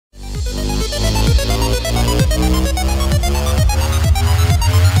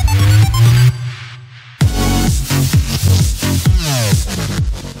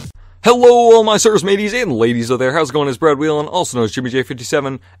Hello all my sirs, mateys, and ladies out there. How's it going? It's Brad Whelan, also known as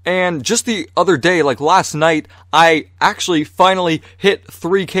JimmyJ57. And just the other day, like last night, I actually finally hit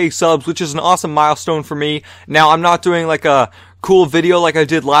 3K subs, which is an awesome milestone for me. Now, I'm not doing like a cool video like I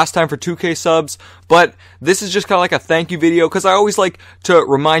did last time for 2K subs, but this is just kind of like a thank you video, because I always like to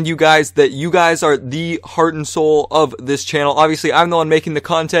remind you guys that you guys are the heart and soul of this channel. Obviously, I'm the one making the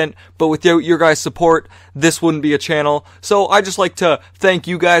content, but without your guys' support, this wouldn't be a channel. So I just like to thank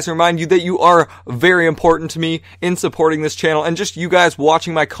you guys, remind you that you are very important to me in supporting this channel, and just you guys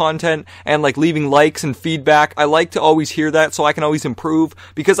watching my content and like leaving likes and feedback. I like to always hear that so I can always improve,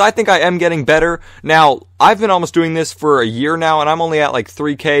 because I think I am getting better. Now, I've been almost doing this for a year now, and I'm only at like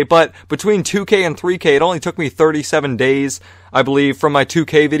 3K, but between 2K and 3K, it only took me 37 days, I believe, from my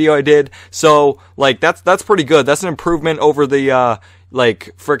 2K video I did. So, like, that's pretty good. That's an improvement over the,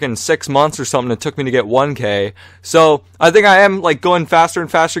 like, frickin' 6 months or something it took me to get 1K. So, I think I am, like, going faster and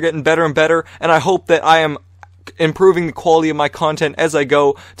faster, getting better and better, and I hope that I am improving the quality of my content as I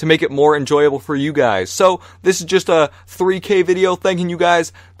go to make it more enjoyable for you guys. So this is just a 3K video thanking you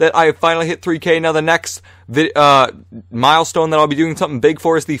guys that I have finally hit 3K. Now the next milestone that I'll be doing something big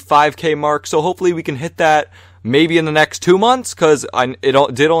for is the 5K mark. So hopefully we can hit that maybe in the next 2 months, because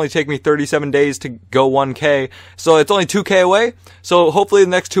it did only take me 37 days to go 1K. So it's only 2K away. So hopefully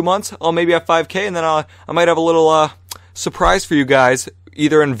in the next 2 months I'll maybe have 5K, and then I might have a little surprise for you guys,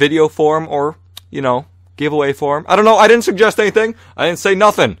 either in video form or, you know, giveaway form. I don't know. I didn't suggest anything. I didn't say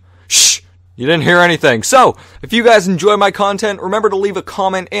nothing. Shh. You didn't hear anything. So, if you guys enjoy my content, remember to leave a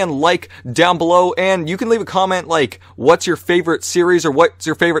comment and like down below. And you can leave a comment like, what's your favorite series or what's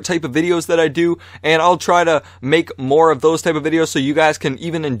your favorite type of videos that I do. And I'll try to make more of those type of videos so you guys can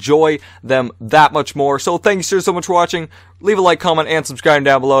even enjoy them that much more. So, thank you, sirs, so much for watching. Leave a like, comment, and subscribe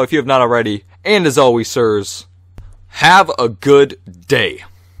down below if you have not already. And as always, sirs, have a good day.